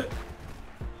straight. Yeah.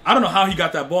 I don't know how he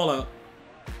got that ball out.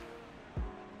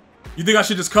 You think I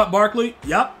should just cut Barkley?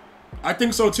 Yep. I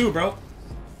think so too, bro.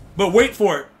 But wait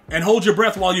for it. And hold your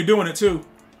breath while you're doing it too.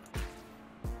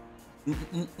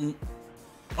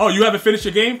 Oh, you haven't finished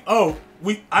your game? Oh,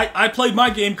 I played my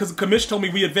game because Kamish told me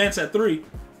we advance at 3.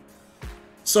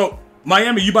 So,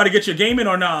 Miami, you about to get your game in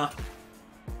or nah?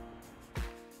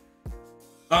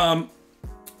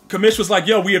 Kamish was like,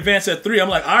 yo, we advance at 3. I'm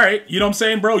like, all right, you know what I'm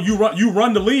saying, bro? You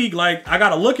run the league. Like, I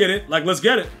gotta look at it. Like, let's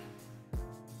get it.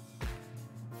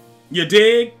 You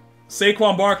dig?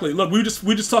 Saquon Barkley. Look, we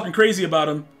just talking crazy about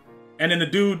him, and then the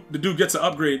dude gets an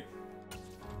upgrade.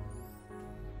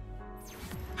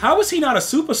 How is he not a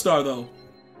superstar though?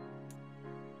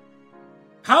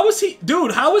 How is he,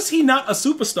 dude? How is he not a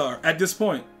superstar at this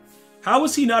point? How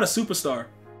is he not a superstar?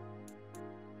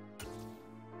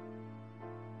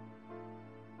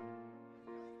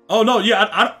 Oh no,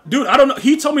 yeah, dude, I don't know.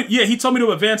 He told me, yeah, he told me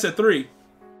to advance at 3.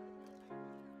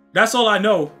 That's all I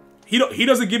know. He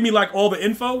doesn't give me like all the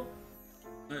info.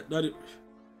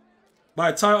 By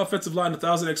a entire offensive line,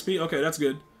 1,000 XP. Okay, that's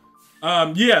good.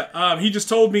 He just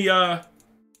told me.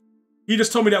 He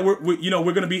just told me that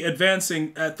we're gonna be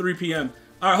advancing at 3 p.m.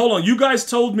 All right, hold on. You guys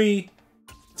told me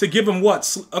to give him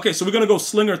what? Okay, so we're gonna go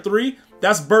Slinger 3.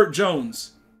 That's Burt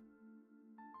Jones.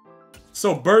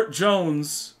 So Burt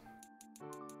Jones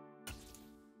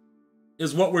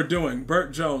is what we're doing.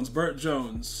 Burt Jones. Burt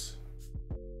Jones.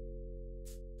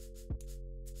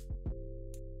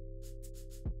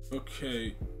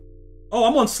 Okay. Oh,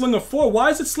 I'm on Slinger 4. Why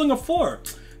is it Slinger 4?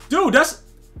 Dude, that's...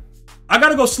 I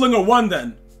gotta go Slinger 1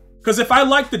 then. Because if I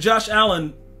like the Josh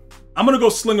Allen, I'm gonna go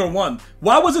Slinger 1.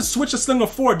 Why was it switch to Slinger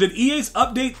 4? Did EA's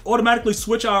update automatically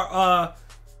switch our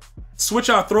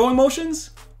throwing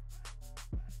motions?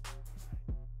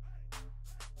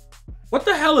 What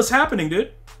the hell is happening,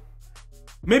 dude?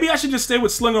 Maybe I should just stay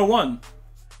with Slinger 1.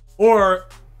 Or...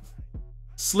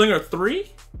 Slinger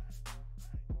 3?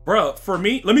 Bro, for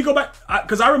me, let me go back,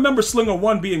 because I remember Slinger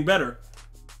 1 being better.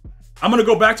 I'm going to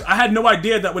go back to, I had no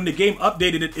idea that when the game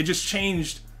updated it, it just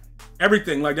changed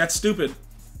everything. Like, that's stupid.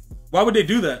 Why would they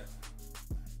do that?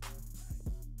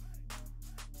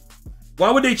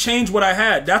 Why would they change what I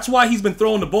had? That's why he's been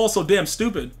throwing the ball so damn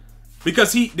stupid.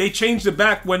 Because they changed it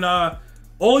back when,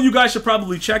 all of you guys should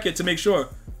probably check it to make sure.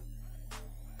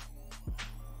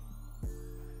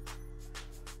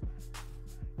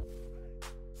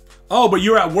 Oh, but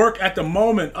you're at work at the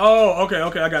moment. Oh, okay,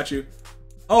 I got you.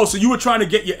 Oh, so you were trying to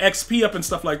get your XP up and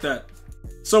stuff like that.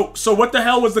 So what the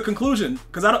hell was the conclusion?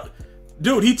 Because I don't,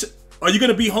 dude. Are you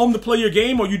gonna be home to play your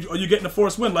game, or are you getting a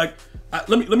forced win? Like,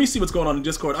 let me see what's going on in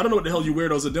Discord. I don't know what the hell you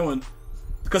weirdos are doing.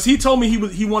 Because he told me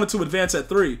he wanted to advance at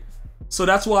 3, so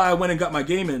that's why I went and got my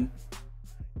game in.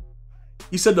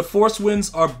 He said the forced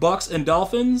wins are Bucks and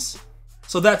Dolphins,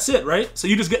 so that's it, right? So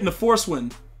you're just getting the forced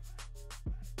win.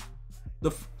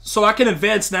 So I can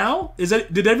advance now?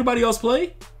 Did everybody else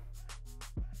play?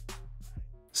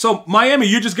 So Miami,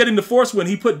 you're just getting the force win.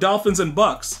 He put Dolphins and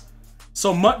Bucks.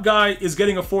 So Mutt Guy is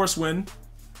getting a force win.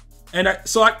 And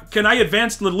can I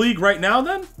advance the league right now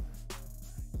then?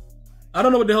 I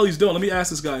don't know what the hell he's doing. Let me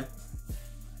ask this guy.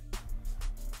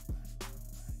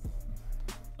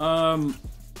 Let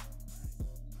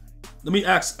me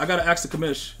ask. I gotta ask the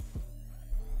commish.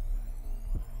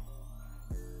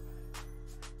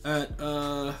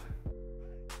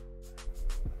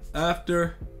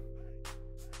 After.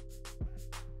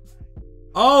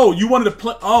 Oh, you wanted to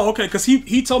play. Oh, okay. Because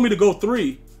he told me to go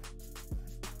 3.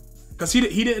 Cause he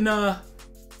didn't yeah,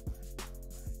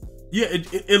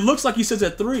 it looks like he says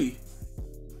at 3.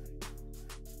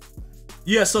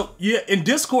 Yeah, so yeah, in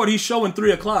Discord he's showing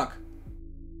 3 o'clock.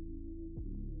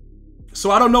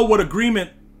 So I don't know what agreement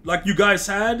like you guys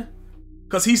had,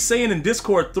 cause he's saying in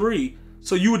Discord 3.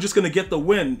 So you were just gonna get the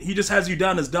win. He just has you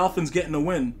down as Dolphins getting the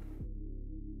win.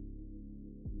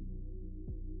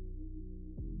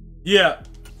 Yeah,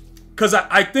 cause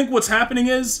I think what's happening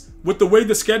is with the way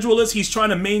the schedule is, he's trying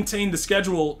to maintain the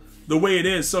schedule the way it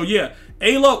is. So yeah,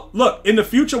 Alo, look, in the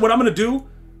future, what I'm gonna do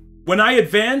when I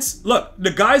advance, look, the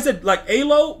guys that like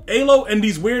Alo, and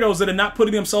these weirdos that are not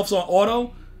putting themselves on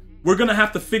auto, we're gonna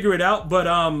have to figure it out. But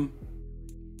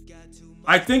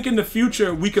I think in the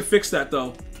future we could fix that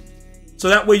though, so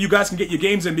that way you guys can get your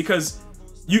games in. Because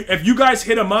if you guys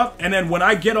hit them up, and then when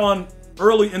I get on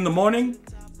early in the morning,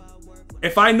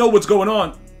 if I know what's going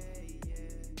on.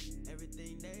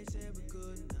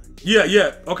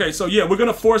 Yeah. Okay, so yeah, we're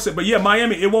gonna force it. But yeah,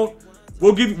 Miami, it won't.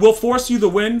 We'll force you the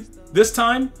win this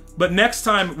time, but next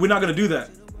time we're not gonna do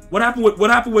that. What happened with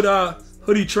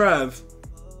Hoodie Trav?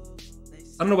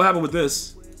 I don't know what happened with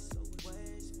this.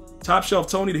 Top Shelf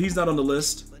Tony, he's not on the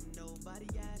list.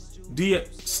 D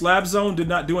Slab Zone did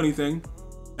not do anything,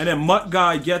 and then Mutt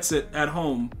Guy gets it at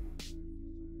home.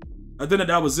 I think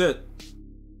that was it.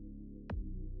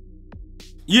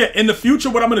 Yeah, in the future,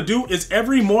 what I'm gonna do is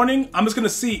every morning I'm just gonna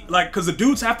see, like, cause the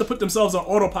dudes have to put themselves on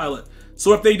autopilot.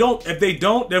 So if they don't,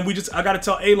 then I gotta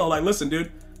tell Alo, like, listen,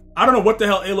 dude, I don't know what the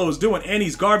hell Alo is doing, and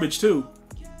he's garbage too.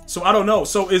 So I don't know.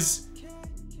 So it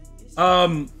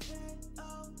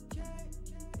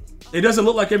doesn't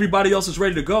look like everybody else is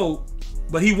ready to go,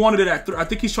 but he wanted it at 3. I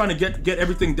think he's trying to get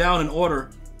everything down in order.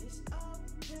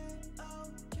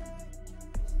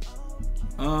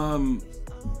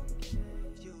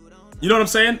 You know what I'm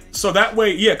saying? So that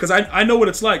way, yeah, because I know what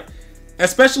it's like.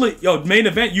 Especially, yo, main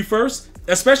event, you first.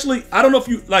 Especially, I don't know if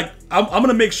you, like, I'm going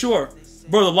to make sure.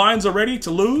 Bro, the Lions are ready to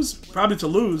lose? Probably to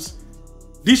lose.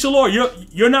 D-Shalor,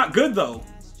 you're not good, though.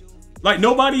 Like,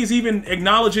 nobody's even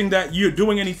acknowledging that you're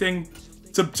doing anything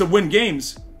to win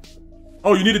games.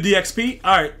 Oh, you need a DXP?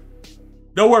 All right.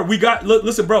 Don't worry,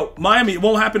 listen, bro, Miami, it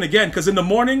won't happen again. Because in the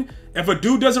morning, if a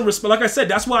dude doesn't respect, like I said,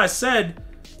 that's why I said,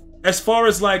 as far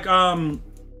as, like,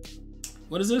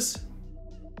 what is this?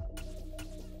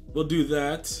 We'll do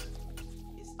that.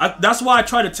 That's why I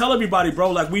try to tell everybody,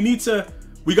 bro, like we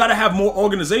gotta have more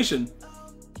organization.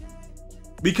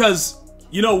 Because,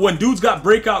 you know, when dudes got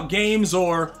breakout games,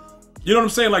 or, you know what I'm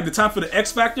saying, like the time for the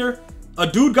X Factor, a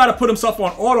dude gotta put himself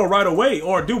on auto right away,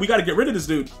 or dude, we gotta get rid of this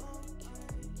dude.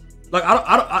 Like,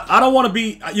 I don't want to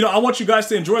be, you know, I want you guys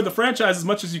to enjoy the franchise as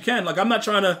much as you can. Like, I'm not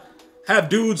trying to have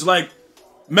dudes, like,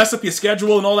 mess up your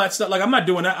schedule and all that stuff. Like, I'm not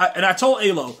doing that. And I told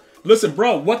Alo, listen,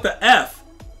 bro, what the F?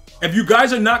 If you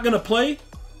guys are not going to play,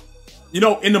 you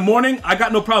know, in the morning, I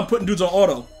got no problem putting dudes on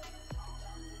auto.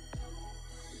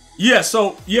 Yeah,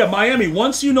 so, yeah, Miami,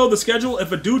 once you know the schedule,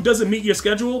 if a dude doesn't meet your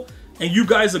schedule and you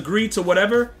guys agree to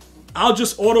whatever, I'll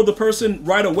just auto the person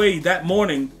right away that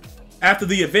morning after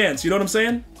the advance. You know what I'm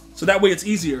saying? So that way it's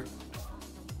easier.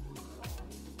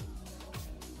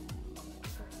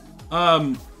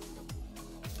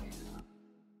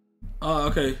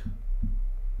 Okay.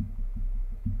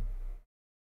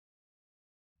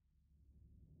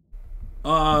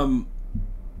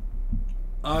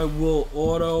 I will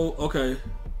auto, okay.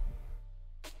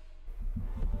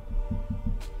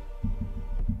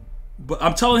 But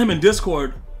I'm telling him in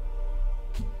Discord.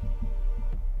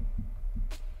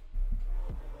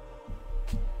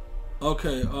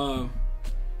 Okay, all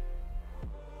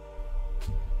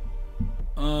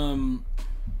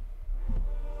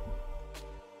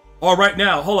right,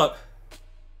 now, hold up.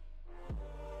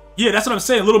 Yeah, that's what I'm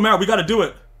saying, Little Mara, we gotta do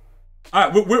it. All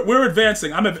right, we're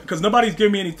advancing. Because nobody's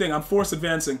giving me anything. I'm forced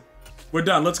advancing. We're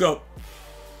done. Let's go.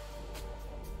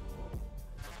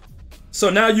 So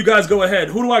now you guys go ahead.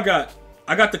 Who do I got?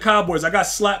 I got the Cowboys. I got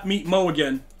Slap Meat Mo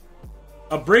again.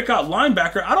 A breakout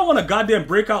linebacker. I don't want a goddamn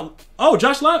breakout. Oh,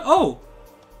 Josh Lyon. Oh.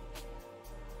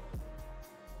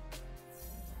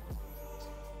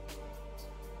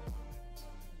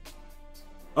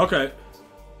 Okay.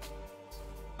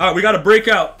 All right, we got to break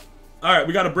out. All right,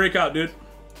 we got to break out, dude.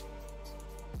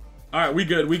 All right, we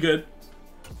good. We good.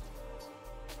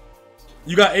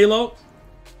 You got Alo?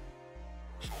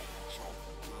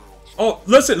 Oh,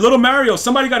 listen, Little Mario,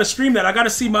 somebody got to stream that. I got to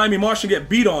see Miami Martian get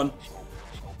beat on.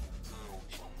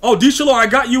 Oh, D-Shalor, I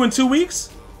got you in 2 weeks?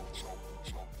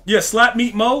 Yeah, Slap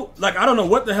Meat Mo. Like, I don't know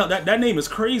what the hell. That name is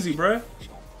crazy, bruh.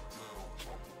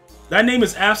 That name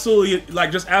is absolutely,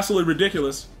 like, just absolutely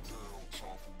ridiculous.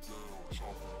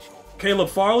 Caleb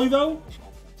Farley, though?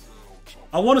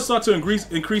 I want to start to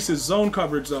increase his zone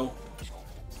coverage, though.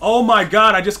 Oh my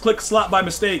god, I just clicked slot by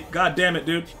mistake. God damn it,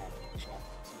 dude.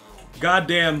 God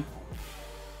damn.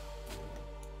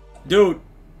 Dude.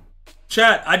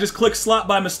 Chat, I just clicked slot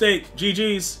by mistake.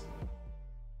 GG's.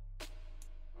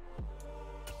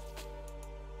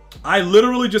 I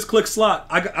literally just clicked slot.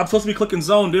 I'm supposed to be clicking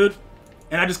zone, dude.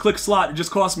 And I just clicked slot. It just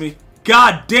cost me.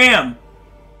 God damn.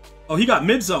 Oh, he got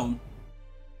mid zone.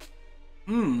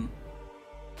 Mid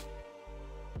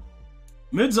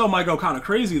zone might go kind of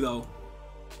crazy, though.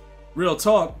 Real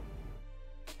talk.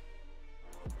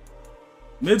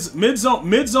 Mid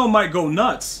zone might go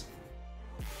nuts.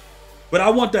 But I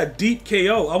want that deep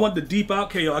KO. I want the deep out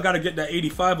KO. I gotta get that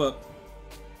 85 up.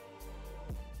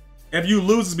 If you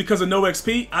lose, it's because of no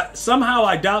XP. Somehow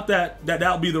I doubt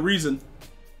that'll be the reason.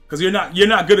 Because you're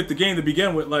not good at the game to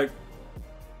begin with. Like,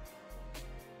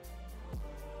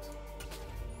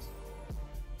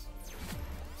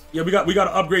 yeah, we got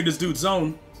to upgrade this dude's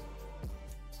zone.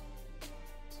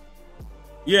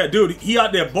 Yeah, dude, he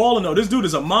out there balling though. This dude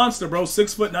is a monster, bro.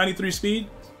 6 foot, 93 speed.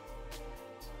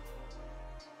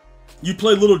 You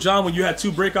played Little John when you had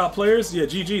 2 breakout players? Yeah,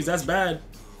 GG's. That's bad.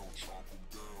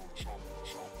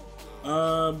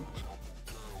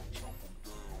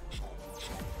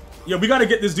 Yeah, we got to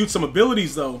get this dude some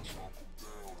abilities, though.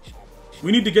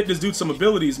 We need to get this dude some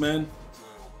abilities, man.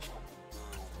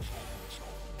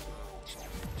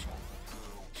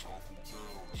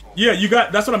 Yeah,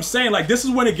 that's what I'm saying. Like, this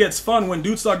is when it gets fun, when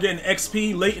dudes start getting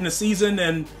XP late in the season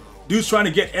and dudes trying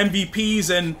to get MVPs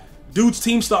and dudes'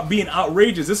 teams start being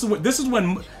outrageous. This is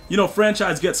when you know,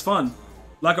 franchise gets fun.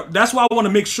 Like, that's why I want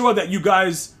to make sure that you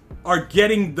guys are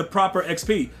getting the proper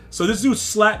XP. So this dude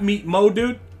Slap Meat Mo,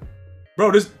 dude.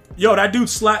 Bro, that dude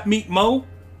Slap Meat Mo,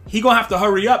 he gonna have to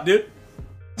hurry up, dude.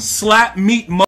 Slap Meat Mo.